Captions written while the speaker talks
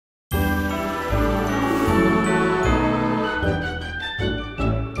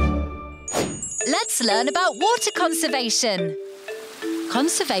Let's learn about water conservation.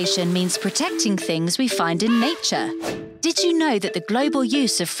 Conservation means protecting things we find in nature. Did you know that the global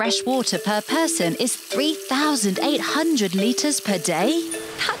use of fresh water per person is 3,800 litres per day?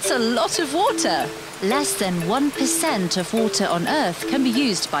 That's a lot of water. Less than 1% of water on Earth can be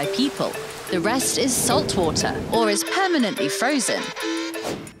used by people. The rest is salt water or is permanently frozen.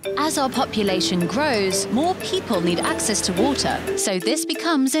 As our population grows, more people need access to water, so this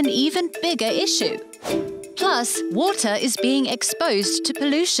becomes an even bigger issue. Plus, water is being exposed to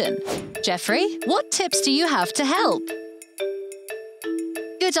pollution. Jeffrey, what tips do you have to help?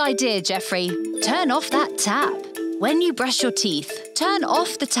 Good idea, Jeffrey. Turn off that tap. When you brush your teeth, turn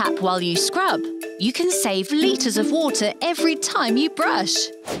off the tap while you scrub. You can save litres of water every time you brush.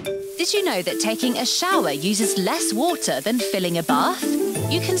 Did you know that taking a shower uses less water than filling a bath?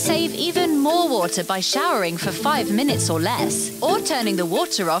 You can save even more water by showering for 5 minutes or less, or turning the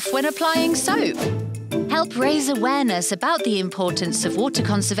water off when applying soap. Help raise awareness about the importance of water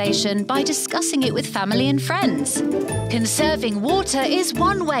conservation by discussing it with family and friends. Conserving water is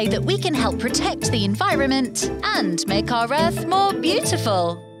one way that we can help protect the environment and make our Earth more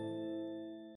beautiful.